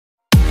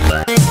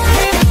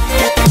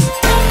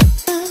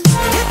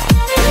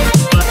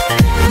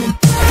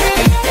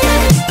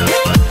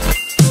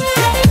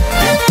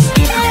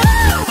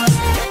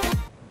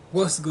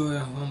What's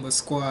good, Humble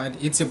Squad?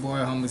 It's your boy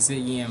Humble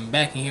Choz3n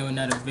back in here with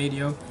another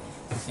video,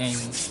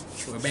 and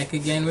we're back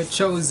again with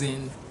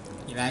Choz3n.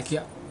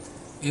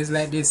 It's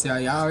like this, y'all.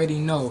 Y'all already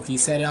know he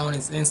said it on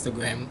his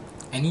Instagram,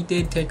 and he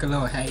did take a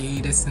little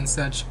hiatus and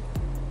such,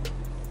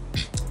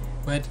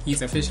 but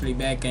he's officially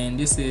back, and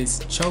this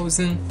is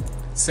Choz3n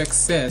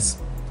Success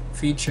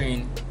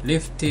featuring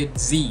Lifted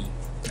Z.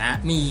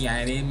 Not me.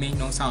 I didn't make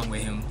no song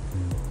with him,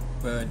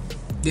 but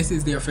this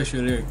is the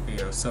official lyric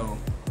video. So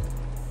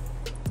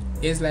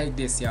it's like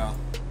this, y'all.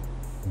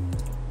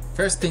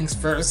 First things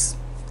first,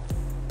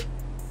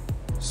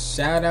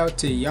 shout out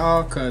to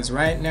y'all, cause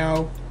right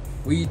now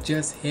we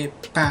just hit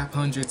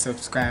 500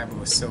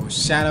 subscribers. So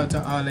shout out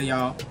to all of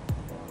y'all,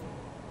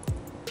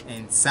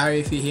 and sorry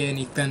if you hear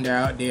any thunder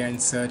out there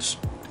and such,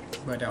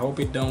 but I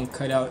hope it don't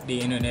cut out the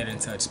internet and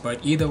such.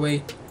 But either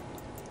way,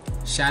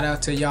 shout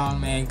out to y'all,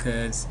 man,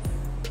 cause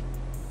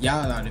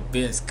y'all are the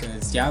best,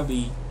 cause y'all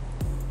be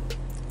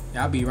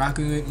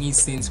rocking with me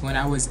since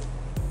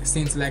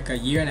like a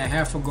year and a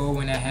half ago,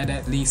 when I had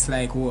at least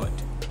like what,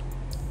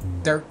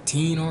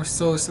 13 or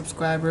so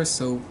subscribers.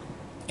 So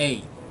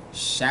hey,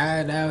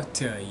 shout out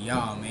to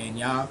y'all, man.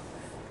 Y'all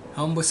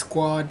Humble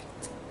Squad,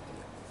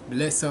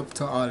 bless up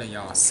to all of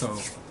y'all. So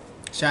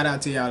shout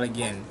out to y'all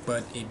again,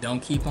 but it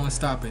don't keep on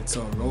stopping.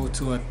 So road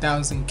to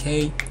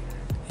 1,000K.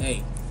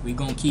 Hey, we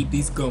gonna keep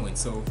this going.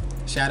 So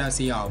shout out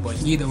to y'all.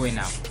 But either way,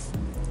 now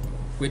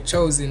with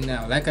Choz3n,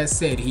 now like I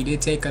said, he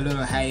did take a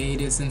little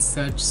hiatus and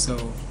such,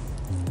 so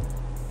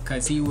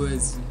cause he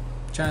was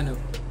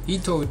he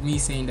told me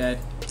saying that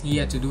he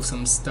had to do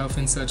some stuff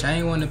and such. I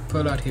didn't want to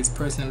pull out his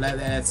personal like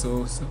that,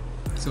 so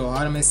all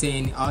I'm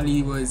saying,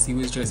 he was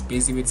just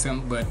busy with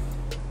something. But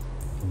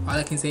all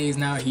I can say is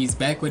now he's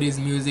back with his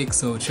music,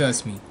 so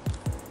trust me.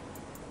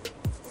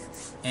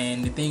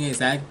 And the thing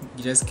is, I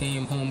just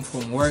came home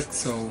from work,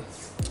 so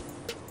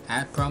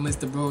I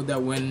promised the bro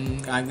that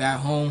when I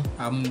got home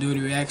I'm gonna do the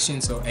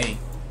reaction. So hey,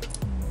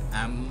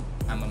 I'm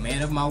a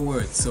man of my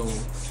word. So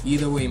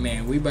either way,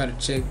 man, we about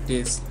to check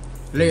this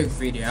lyric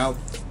video out.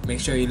 Make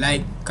sure you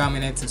like,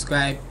 comment, and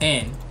subscribe.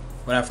 And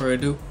without further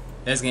ado,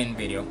 let's get in the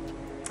video.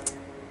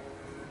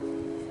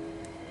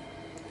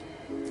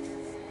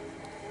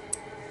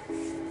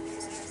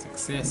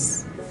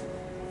 Success.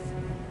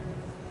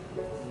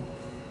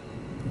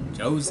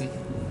 Choz3n.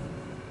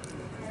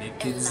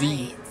 Lifted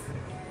Z.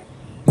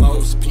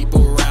 Most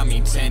people around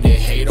me tend to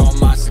hate on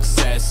my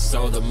success,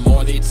 so the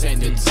more they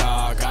tend to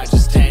talk, I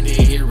just tend to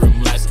hear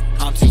them less.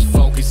 I'm too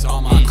focused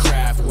on my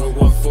craft, with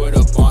one foot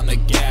up on the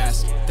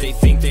gas. They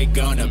think they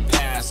gonna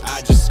pass,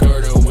 I just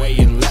skirt away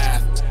and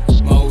laugh.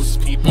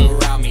 Most people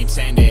around me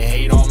tend to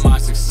hate on my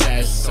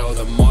success, so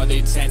the more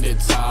they tend to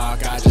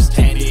talk, I just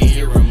tend to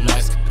hear them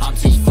less. I'm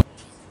too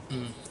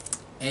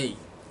Hey,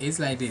 it's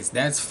like this.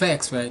 That's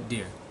facts right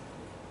there.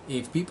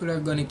 If people are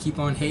gonna keep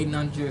on hating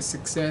on your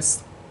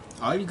success,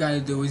 all you gotta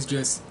do is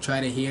just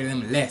try to hear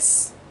them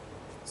less.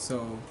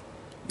 So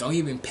don't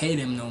even pay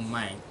them no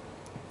mind.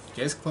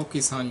 Just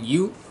focus on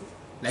you.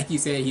 Like he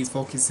said, he's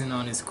focusing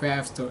on his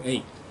craft. So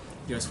hey,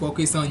 just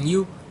focus on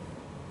you,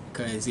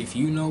 because if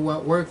you know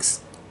what works,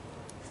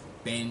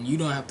 then you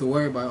don't have to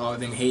worry about all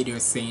them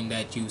haters saying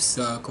that you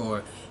suck,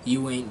 or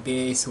you ain't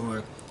this,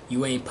 or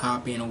you ain't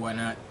popping or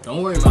whatnot.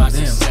 Don't worry about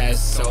them.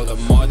 So the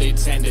more they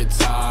tend to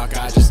talk,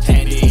 I just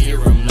tend to hear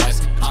them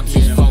less. I'm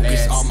too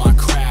focused on my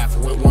craft,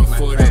 with one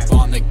foot up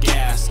on the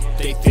gas.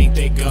 They think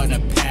they gonna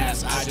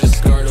pass, I just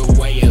skirt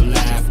away and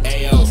laugh.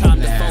 Ayo,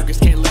 time to focus,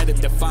 can't let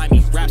it define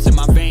me. Raps in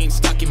my veins,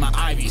 stuck in my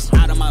ivies.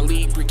 Out of my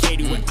league,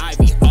 brigaded with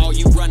Ivy. All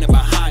you running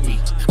behind me.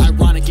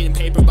 Ironic getting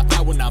paper, but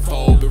I will not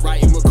fold. Been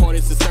writing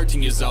recordings since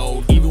 13 years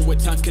old. Even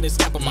with tons, couldn't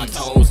step on my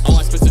toes. All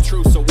I spit's the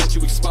truth, so what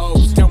you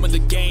expose? Tell me the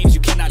games,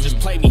 you cannot just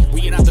play me.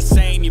 We are not the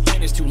same, your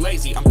pen is too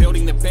lazy. I'm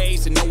building the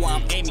base and know where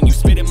I'm aiming. You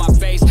spit in my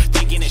face,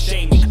 thinking it's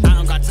shamey. I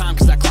don't got time,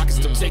 cause that clock is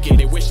still ticking.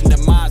 They wishing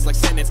demise like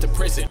sentence to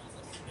prison.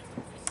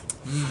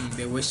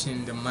 They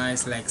wishing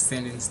demise like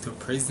sentence to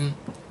prison.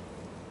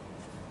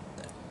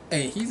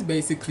 Hey, he's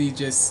basically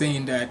just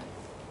saying that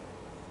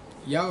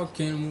y'all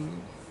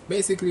can,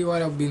 basically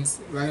what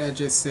I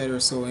just said or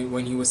so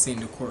when he was saying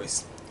the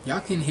chorus.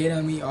 Y'all can hate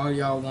on me all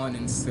y'all want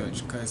and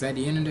such, cause at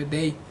the end of the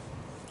day,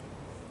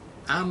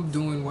 I'm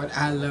doing what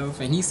I love.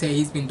 And he said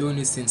he's been doing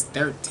this since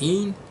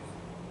 13.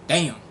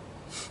 Damn.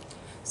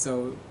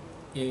 So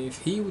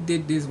if he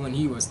did this when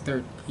he was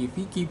 30, if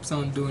he keeps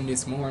on doing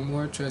this more and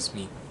more, trust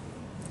me,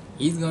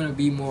 he's gonna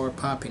be more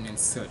popping and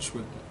such.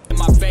 In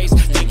my face,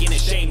 thinking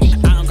it's shamey.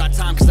 I don't got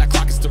time, cause that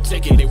clock is still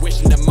ticking. They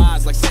wishing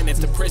demise like sentence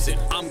to prison.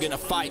 I'm gonna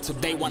fight till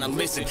they wanna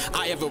listen.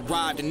 I have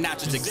arrived and not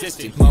just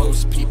existed.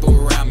 Most people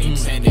around me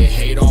tend to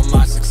hate on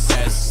my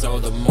success, so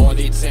the more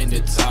they tend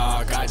to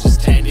talk, I just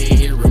tend to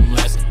hear them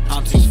less.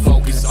 I'm too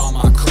focused on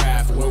my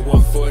craft, with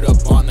one foot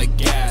up on the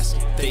gas.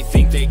 They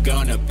think they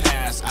gonna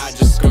pass, I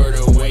just skirt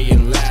away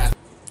and laugh.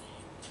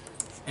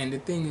 And the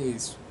thing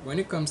is, when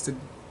it comes to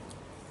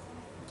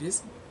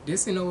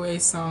this in a way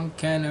song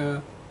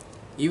kinda,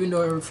 even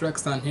though it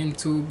reflects on him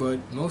too, but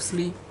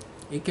mostly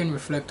it can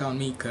reflect on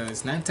me,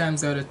 because 9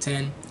 times out of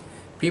 10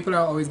 people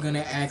are always gonna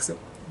ask,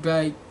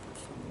 like,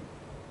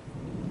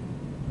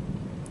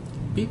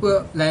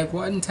 people, like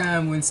one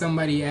time when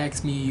somebody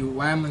asked me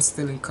why am I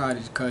still in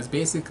college, because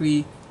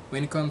basically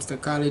when it comes to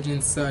college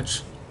and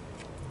such,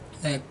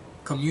 like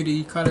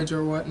community college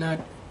or whatnot,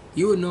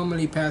 you would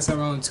normally pass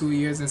around 2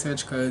 years and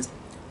such, because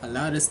a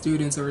lot of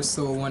students or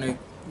so want to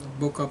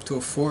book up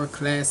to 4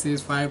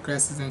 classes, 5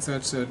 classes and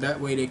such, so that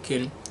way they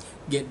can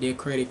get their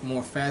credit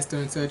more faster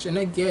and such. And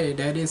I get it,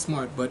 that is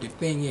smart, but the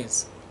thing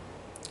is,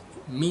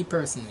 me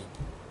personally,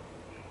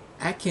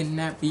 I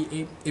cannot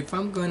be, if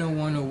I'm gonna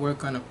want to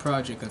work on a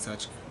project and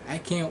such, I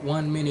can't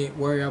 1 minute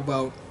worry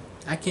about,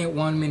 I can't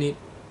 1 minute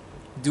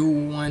do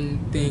one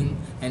thing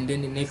and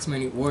then the next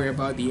minute worry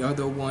about the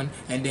other one,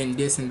 and then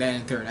this and that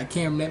and third. I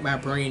can't let my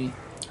brain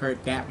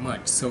hurt that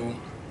much. So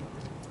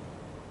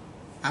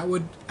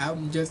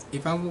I'm just,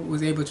 if I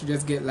was able to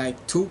just get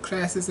like 2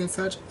 classes and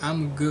such,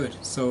 I'm good.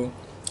 So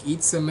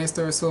each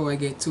semester or so I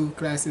get 2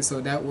 classes, so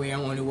that way I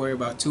only worry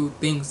about 2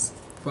 things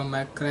from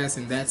my class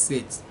and that's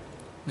it.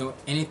 No,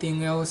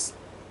 anything else,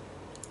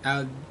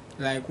 I'll,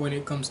 like when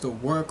it comes to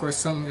work or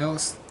something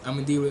else, I'm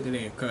gonna deal with it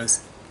later,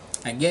 because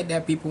I get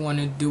that people want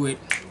to do it,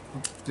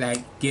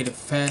 like get it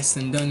fast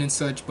and done and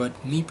such,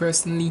 but me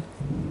personally,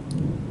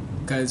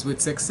 because with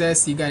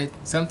success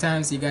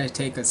sometimes you gotta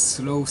take a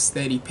slow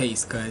steady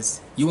pace,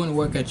 because you want to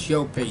work at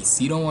your pace.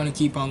 You don't want to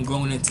keep on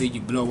going until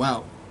you blow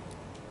out,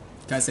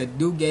 because I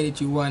do get it,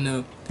 you want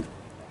to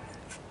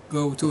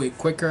go to it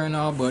quicker and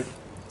all, but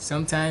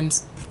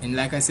sometimes, and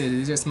like I said,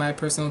 it's just my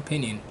personal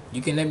opinion,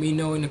 you can let me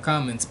know in the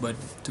comments, but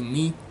to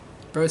me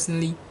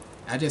personally,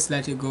 I just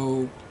let it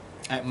go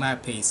at my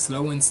pace,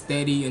 slow and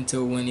steady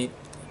until when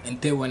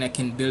I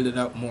can build it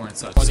up more and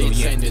such. So they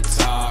tend to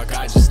talk,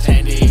 I just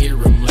tend to hear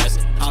them less.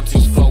 I'm too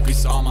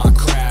focused on my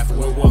craft,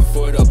 with 1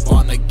 foot up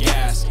on the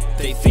gas.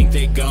 They think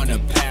they gonna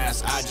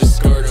pass, I just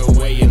skirt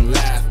away and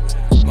laugh.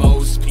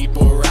 Most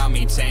people around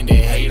me tend to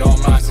hate on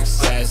my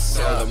success,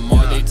 so the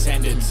more they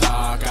tend to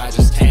talk, I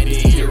just tend to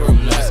hear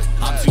them less.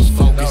 I'm too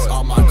focused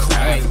on my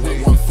craft,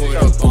 with 1 foot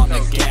up on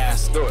the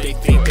gas. They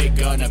think they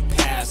gonna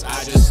pass,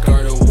 I just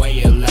skirt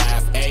away and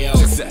laugh. Ayo.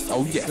 Success,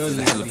 oh yes, it's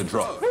a hell of a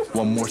drop.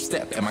 1 more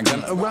step, am I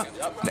gonna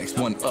erupt? Next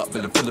one up,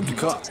 better fill up your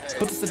cup.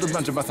 Put the city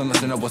lunch about and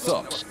let you know what's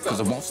up. Cause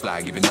I won't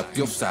slide, giving up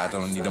your side. I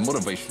don't need a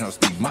motivation, I'll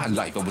speak my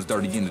life. I was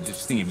dirty in the ditch,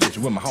 singing bitch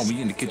with my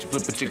homie in the kitchen,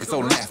 flip a chicken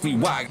soul and ask me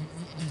why.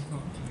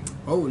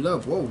 Hold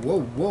up,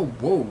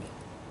 whoa.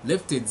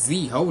 Lifted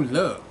Z, hold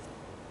up.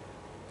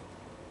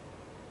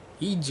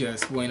 He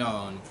just went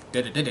on.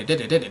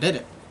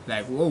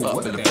 Like, whoa,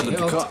 what the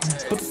hell?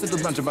 Put the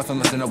city lunch about and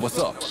let you know what's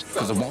up.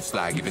 Cause I won't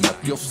slide, giving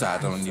up your side.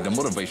 I don't need a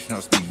motivation,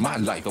 I'll speak my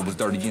life. I was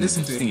dirty in the ditch,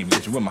 singing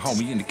bitch with my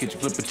homie in the kitchen,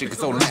 flip a chicken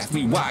soul and ask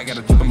me why. I got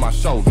a chip on my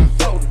shoulder,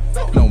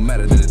 no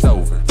matter that it's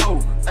over.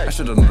 I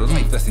should've known the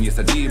life lesson, yes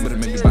I did, but it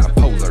made me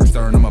bipolar.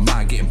 Stirring on my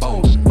mind, getting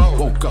bolder.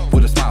 Woke up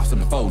with a smile,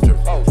 sipping Folger.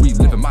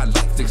 Reliving my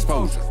life's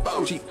exposure.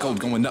 Cheat code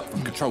going up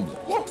from controller.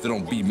 So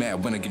don't be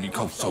mad when I give you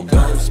coke so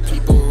Those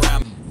people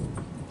around me.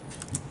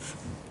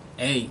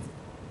 Hey,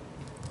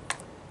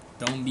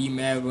 don't be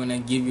mad when I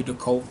give you the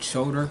cold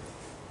shoulder.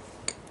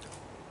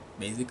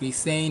 Basically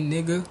saying,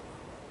 nigga,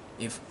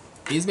 it's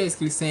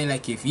basically saying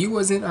like if you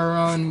wasn't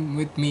around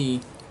with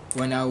me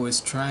when I was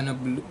trying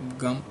to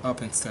gum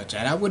up and such,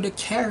 and I would have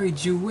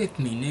carried you with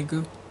me,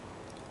 nigga.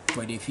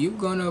 But if you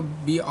gonna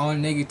be all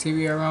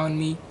negativity around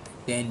me,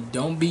 then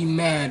don't be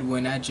mad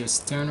when I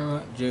just turn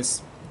around,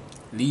 just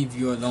leave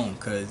you alone.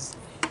 Cause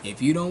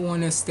if you don't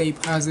want to stay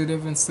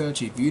positive and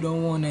such, if you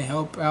don't want to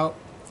help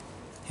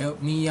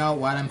me out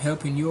while I'm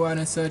helping you out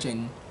and such,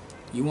 and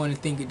you want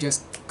to think it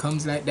just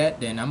comes like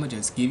that, then I'ma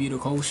just give you the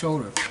cold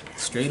shoulder,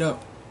 straight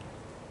up.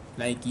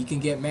 Like, you can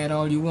get mad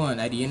all you want.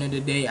 At the end of the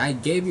day, I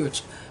gave you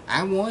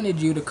I wanted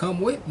you to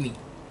come with me.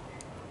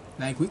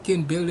 Like, we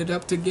can build it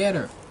up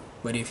together.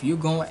 But if you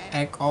gonna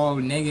act all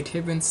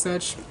negative and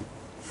such,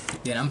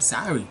 then I'm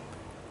sorry,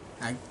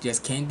 I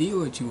just can't deal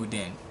with you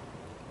then.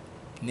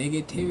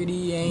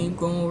 Negativity ain't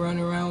gonna run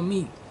around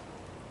me.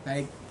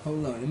 Like,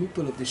 hold on, let me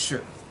pull up this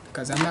shirt,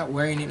 because I'm not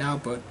wearing it now,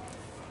 but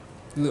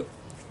look,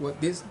 what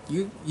this,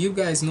 you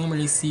guys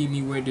normally see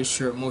me wear this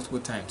shirt multiple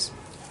times,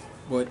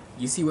 but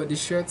you see what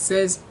this shirt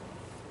says?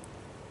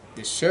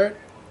 The shirt,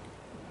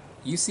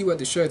 you see what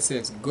the shirt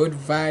says? Good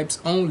vibes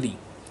only.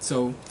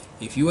 So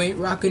if you ain't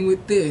rocking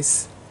with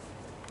this,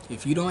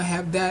 if you don't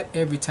have that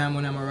every time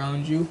when I'm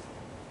around you,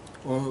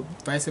 or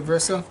vice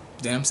versa,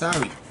 then I'm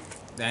sorry,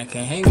 then I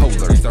can't hang with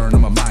you. Stirring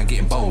on my mind,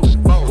 getting bolder.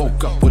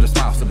 Woke up with a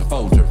smile, sipping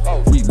Folger.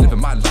 Reliving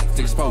my life's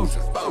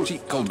exposure.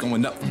 Cheat code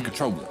going up from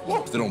controller.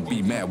 So don't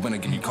be mad when I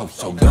give you coke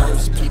so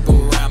Those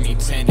people around me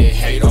tend to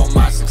hate on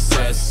my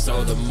success,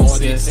 so the more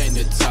they tend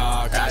to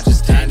talk, I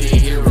just tend to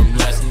hear them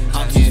less.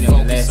 I'm too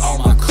focused on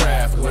my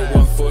craft, with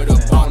 1 foot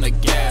up on the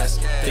gas.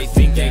 They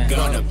think they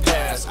gonna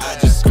pass, I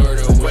just skirt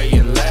away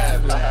and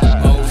laugh.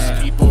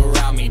 Most people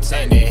around me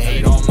tend to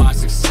hate on my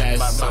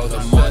success, so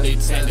the more they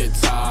tend to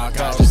talk,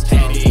 I just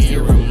tend to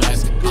hear them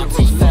less. I'm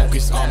too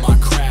focused on my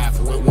craft,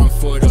 with 1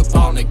 foot up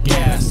on the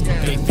gas.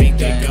 They think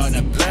they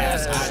gonna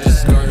pass, I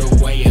just skirt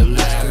away and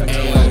laugh.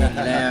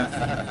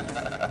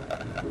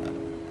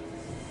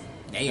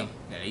 Damn,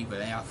 that even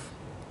laugh.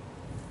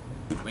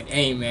 But hey,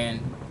 hey man,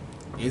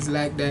 it's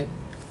like that.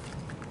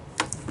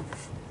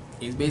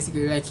 It's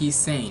basically like he's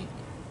saying,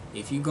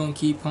 if you gonna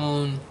keep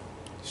on,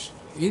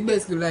 it's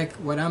basically like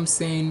what I'm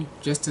saying,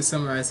 just to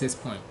summarize his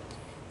point.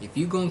 If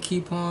you gonna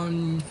keep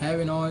on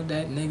having all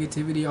that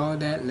negativity, all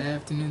that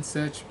laughing and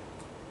such,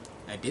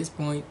 at this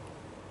point,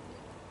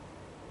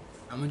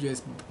 I'm gonna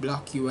just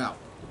block you out.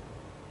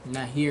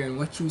 Not hearing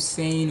what you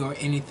saying or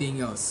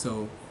anything else.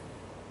 So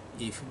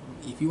if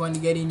you want to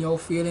get in your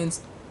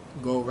feelings,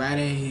 go right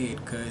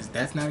ahead, cause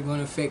that's not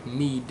gonna affect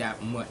me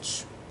that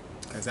much.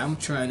 Cause I'm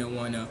trying to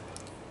wanna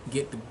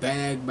get the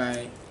bag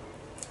by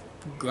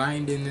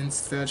grinding and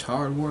such,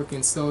 hard work,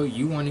 and so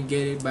you want to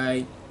get it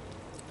by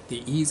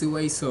the easy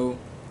way. So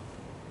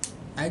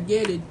I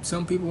get it,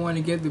 some people want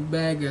to get the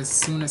bag as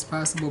soon as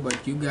possible,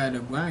 but you gotta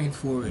grind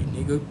for it,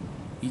 nigga.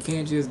 You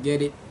can't just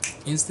get it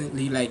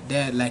instantly like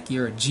that, like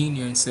you're a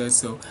genius and such.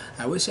 So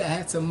I wish I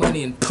had some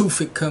money and poof,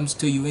 it comes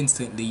to you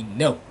instantly.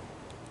 No,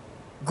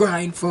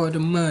 grind for the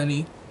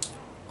money.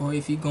 Or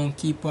if you're gonna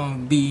keep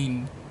on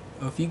being,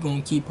 or if you're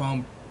gonna keep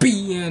on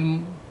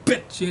being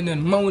bitching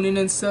and moaning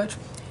and such,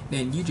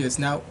 then you just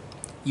not,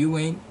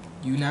 you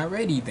not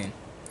ready then.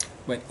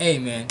 But hey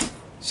man,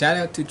 shout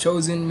out to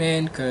Choz3n,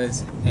 man,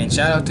 and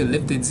shout out to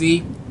Lifted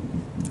Z.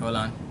 Hold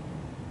on.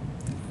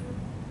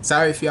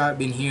 Sorry if y'all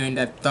been hearing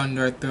that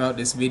thunder throughout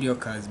this video,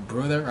 cause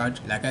brother,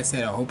 like I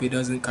said, I hope it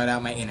doesn't cut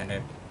out my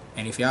internet.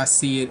 And if y'all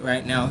see it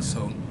right now,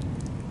 so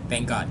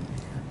thank God.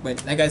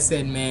 But like I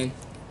said, man,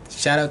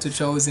 shout out to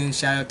Choz3n,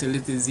 shout out to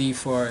Lifted Z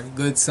for a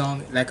good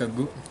song, like a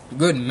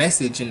good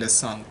message in the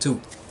song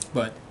too.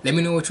 But let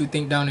me know what you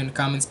think down in the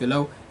comments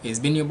below. It's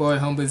been your boy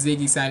Humble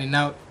Ziggy signing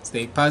out.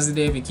 Stay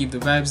positive and keep the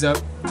vibes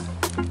up.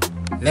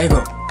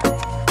 Lego.